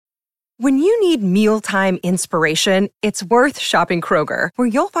When you need mealtime inspiration, it's worth shopping Kroger, where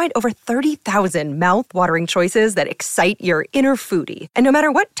you'll find over 30,000 mouth-watering choices that excite your inner foodie. And no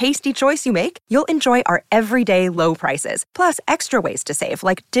matter what tasty choice you make, you'll enjoy our everyday low prices, plus extra ways to save,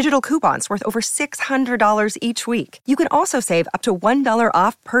 like digital coupons worth over $600 each week. You can also save up to $1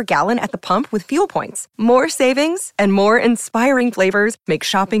 off per gallon at the pump with fuel points. More savings and more inspiring flavors make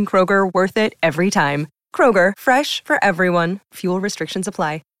shopping Kroger worth it every time. Kroger, fresh for everyone. Fuel restrictions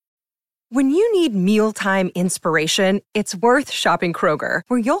apply. When you need mealtime inspiration, it's worth shopping Kroger,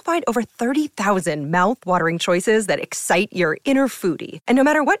 where you'll find over 30,000 mouth-watering choices that excite your inner foodie. And no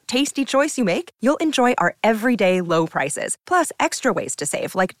matter what tasty choice you make, you'll enjoy our everyday low prices, plus extra ways to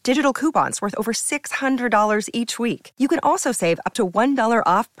save, like digital coupons worth over $600 each week. You can also save up to $1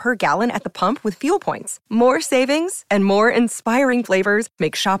 off per gallon at the pump with fuel points. More savings and more inspiring flavors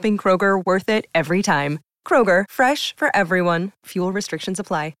make shopping Kroger worth it every time. Kroger, fresh for everyone. Fuel restrictions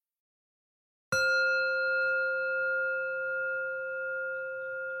apply.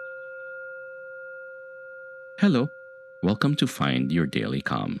 Hello, welcome to Find Your Daily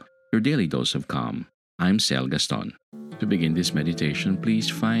Calm, your daily dose of calm. I'm Sel Gaston. To begin this meditation, please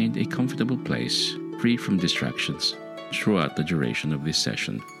find a comfortable place, free from distractions, throughout the duration of this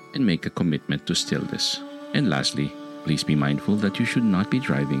session, and make a commitment to stillness. And lastly, please be mindful that you should not be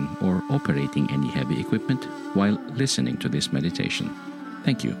driving or operating any heavy equipment while listening to this meditation.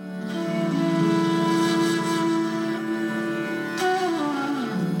 Thank you.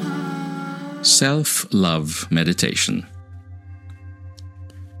 Self-love meditation.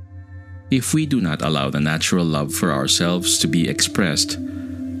 If we do not allow the natural love for ourselves to be expressed,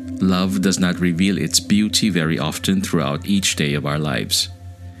 love does not reveal its beauty very often throughout each day of our lives.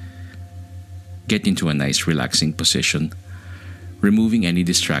 Get into a nice relaxing position, removing any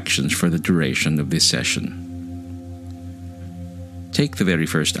distractions for the duration of this session. Take the very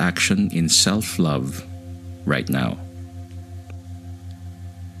first action in self-love right now.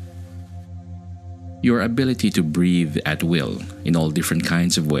 Your ability to breathe at will in all different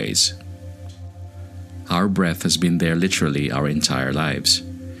kinds of ways. Our breath has been there literally our entire lives,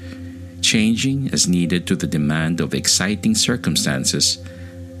 changing as needed to the demand of exciting circumstances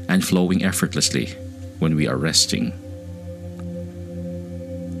and flowing effortlessly when we are resting.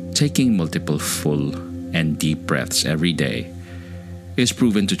 Taking multiple full and deep breaths every day is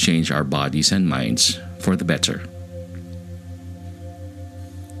proven to change our bodies and minds for the better.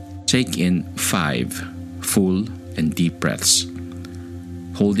 Take in 5 full and deep breaths,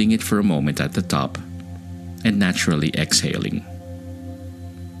 holding it for a moment at the top and naturally exhaling.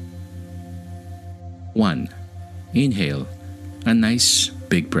 1. Inhale a nice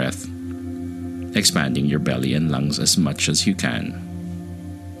big breath, expanding your belly and lungs as much as you can.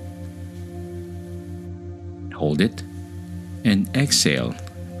 Hold it and exhale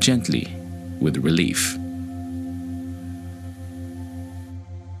gently with relief.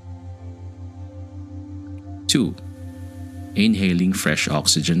 2. Inhaling fresh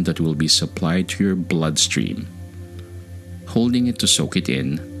oxygen that will be supplied to your bloodstream, holding it to soak it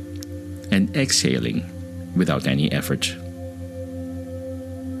in, and exhaling without any effort.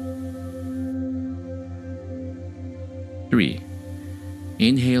 3.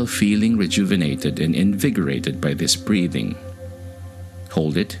 Inhale feeling rejuvenated and invigorated by this breathing.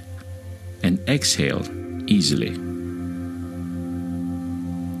 Hold it and exhale easily.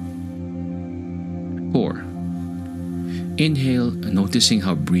 4. Inhale, noticing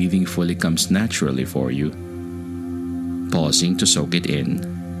how breathing fully comes naturally for you, pausing to soak it in,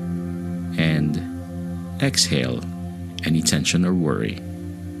 and exhale any tension or worry.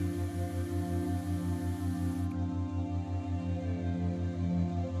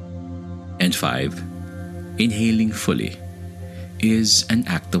 And 5. Inhaling fully is an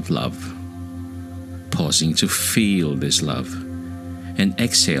act of love, pausing to feel this love, and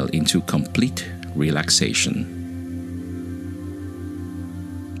exhale into complete relaxation.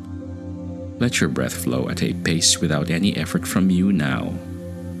 Let your breath flow at a pace without any effort from you now.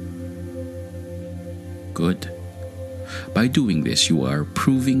 Good. By doing this, you are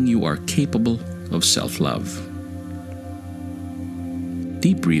proving you are capable of self-love.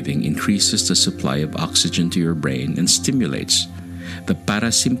 Deep breathing increases the supply of oxygen to your brain and stimulates the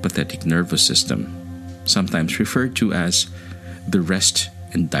parasympathetic nervous system, sometimes referred to as the rest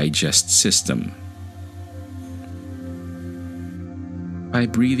and digest system. By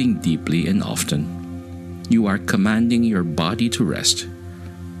breathing deeply and often, you are commanding your body to rest,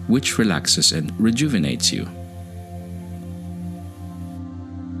 which relaxes and rejuvenates you.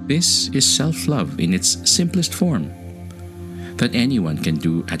 This is self-love in its simplest form, that anyone can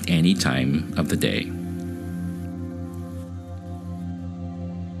do at any time of the day.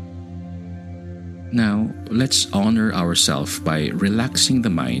 Now, let's honor ourselves by relaxing the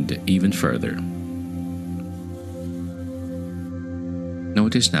mind even further.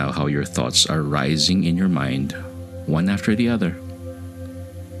 Notice now how your thoughts are rising in your mind, one after the other.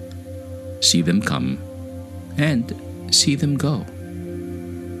 See them come and see them go.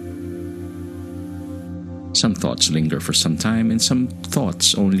 Some thoughts linger for some time, and some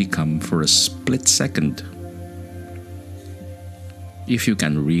thoughts only come for a split second. If you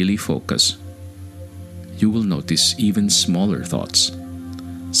can really focus, you will notice even smaller thoughts,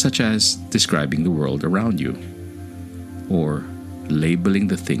 such as describing the world around you, or labeling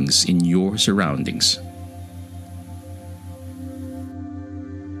the things in your surroundings.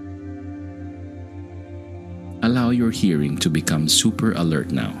 Allow your hearing to become super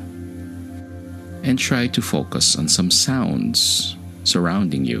alert now, and try to focus on some sounds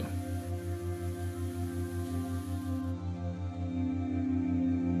surrounding you.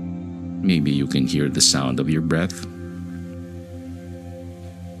 Maybe you can hear the sound of your breath.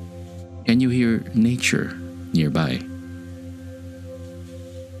 Can you hear nature nearby?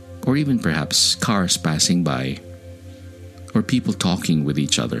 Or even perhaps cars passing by, or people talking with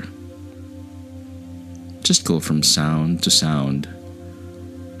each other. Just go from sound to sound,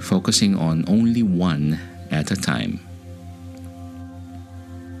 focusing on only one at a time.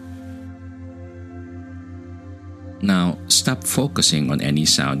 Now, stop focusing on any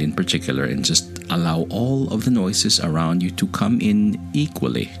sound in particular and just allow all of the noises around you to come in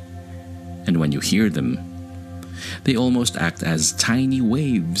equally. And when you hear them, they almost act as tiny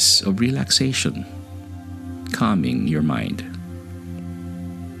waves of relaxation, calming your mind.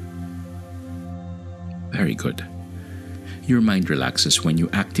 Very good. Your mind relaxes when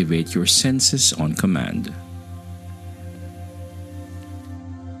you activate your senses on command.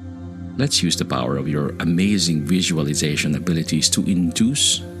 Let's use the power of your amazing visualization abilities to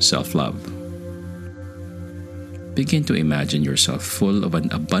induce self-love. Begin to imagine yourself full of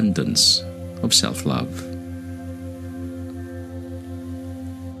an abundance of self-love.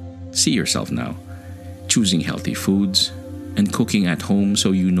 See yourself now, choosing healthy foods and cooking at home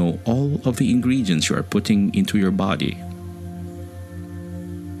so you know all of the ingredients you are putting into your body.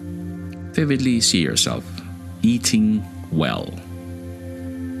 Vividly see yourself eating well.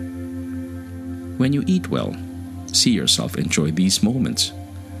 When you eat well, see yourself enjoy these moments,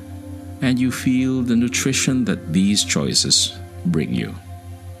 and you feel the nutrition that these choices bring you.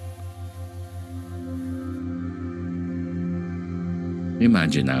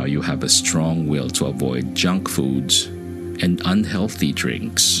 Imagine now you have a strong will to avoid junk foods and unhealthy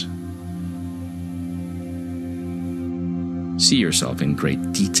drinks. See yourself in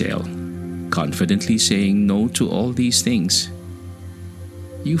great detail, confidently saying no to all these things.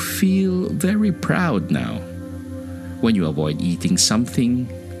 You feel very proud now when you avoid eating something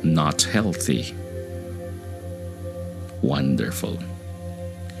not healthy. Wonderful.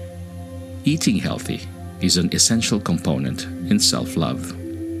 Eating healthy is an essential component in self-love.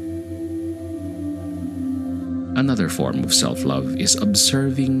 Another form of self-love is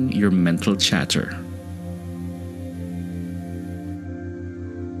observing your mental chatter.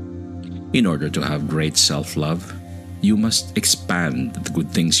 In order to have great self-love, you must expand the good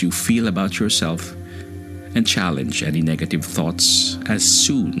things you feel about yourself and challenge any negative thoughts as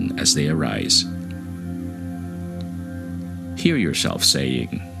soon as they arise. Hear yourself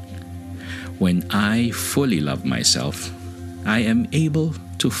saying, "When I fully love myself, I am able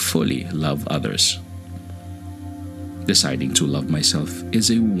to fully love others." Deciding to love myself is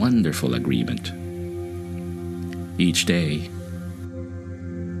a wonderful agreement. Each day,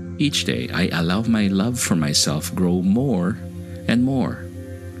 I allow my love for myself grow more and more.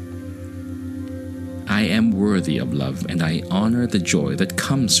 I am worthy of love, and I honor the joy that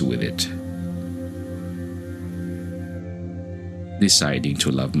comes with it. Deciding to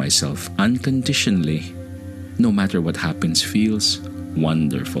love myself unconditionally, no matter what happens, feels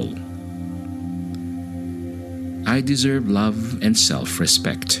wonderful. I deserve love and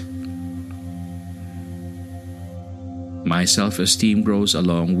self-respect. My self-esteem grows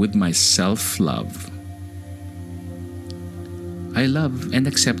along with my self-love. I love and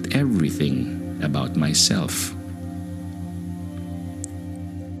accept everything about myself.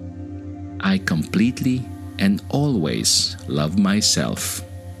 I completely and always love myself.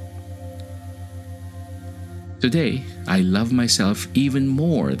 Today, I love myself even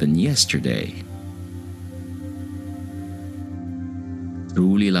more than yesterday.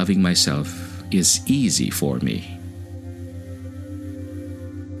 Truly loving myself is easy for me.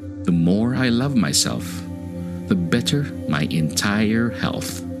 The more I love myself, the better my entire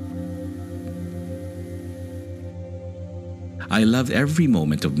health. I love every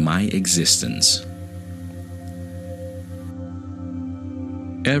moment of my existence,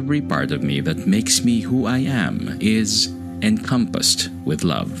 Every part of me that makes me who I am is encompassed with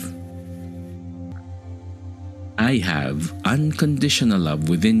love. I have unconditional love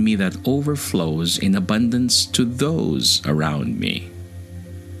within me that overflows in abundance to those around me.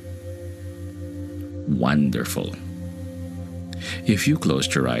 Wonderful. If you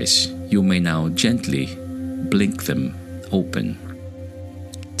closed your eyes, you may now gently blink them open.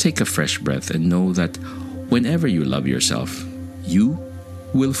 Take a fresh breath and know that whenever you love yourself, you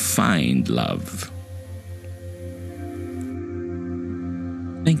will find love.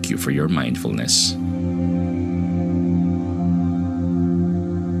 Thank you for your mindfulness.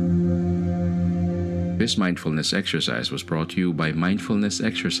 This mindfulness exercise was brought to you by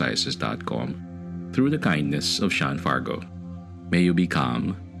mindfulnessexercises.com through the kindness of Sean Fargo. May you be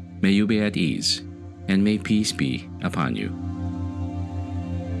calm, may you be at ease, and may peace be upon you.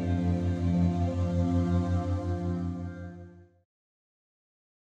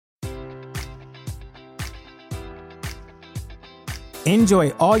 Enjoy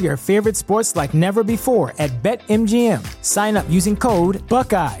all your favorite sports like never before at BetMGM. Sign up using code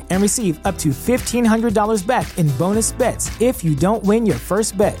Buckeye and receive up to $1,500 back in bonus bets if you don't win your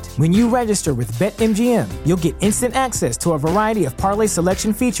first bet. When you register with BetMGM, you'll get instant access to a variety of parlay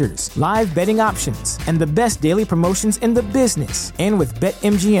selection features, live betting options, and the best daily promotions in the business. And with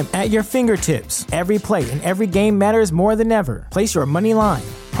BetMGM at your fingertips, every play and every game matters more than ever. Place your money line,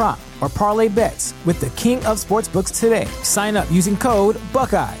 prop, or parlay bets with the king of sportsbooks today. Sign up using code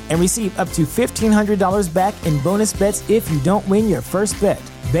Buckeye and receive up to $1,500 back in bonus bets if you don't win your first bet.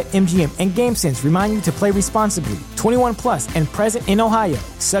 BetMGM and GameSense remind you to play responsibly. 21 plus and present in Ohio,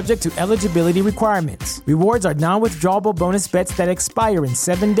 subject to eligibility requirements. Rewards are non-withdrawable bonus bets that expire in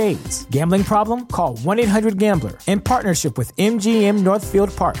 7 days. Gambling problem? Call 1-800-GAMBLER in partnership with MGM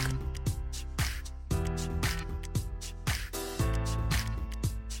Northfield Park.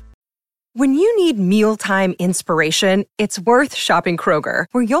 When you need mealtime inspiration, it's worth shopping Kroger,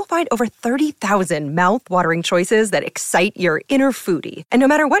 where you'll find over 30,000 mouth-watering choices that excite your inner foodie. And no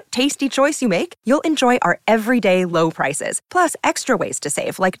matter what tasty choice you make, you'll enjoy our everyday low prices, plus extra ways to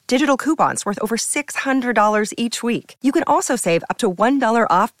save, like digital coupons worth over $600 each week. You can also save up to $1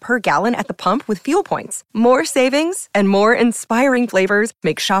 off per gallon at the pump with fuel points. More savings and more inspiring flavors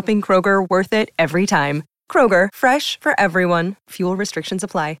make shopping Kroger worth it every time. Kroger, fresh for everyone. Fuel restrictions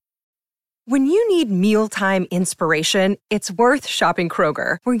apply. When you need mealtime inspiration, it's worth shopping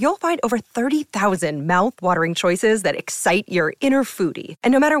Kroger, where you'll find over 30,000 mouth-watering choices that excite your inner foodie.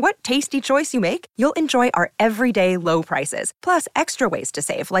 And no matter what tasty choice you make, you'll enjoy our everyday low prices, plus extra ways to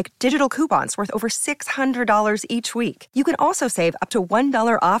save, like digital coupons worth over $600 each week. You can also save up to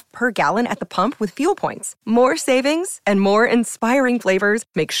 $1 off per gallon at the pump with fuel points. More savings and more inspiring flavors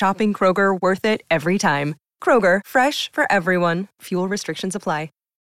make shopping Kroger worth it every time. Kroger, fresh for everyone. Fuel restrictions apply.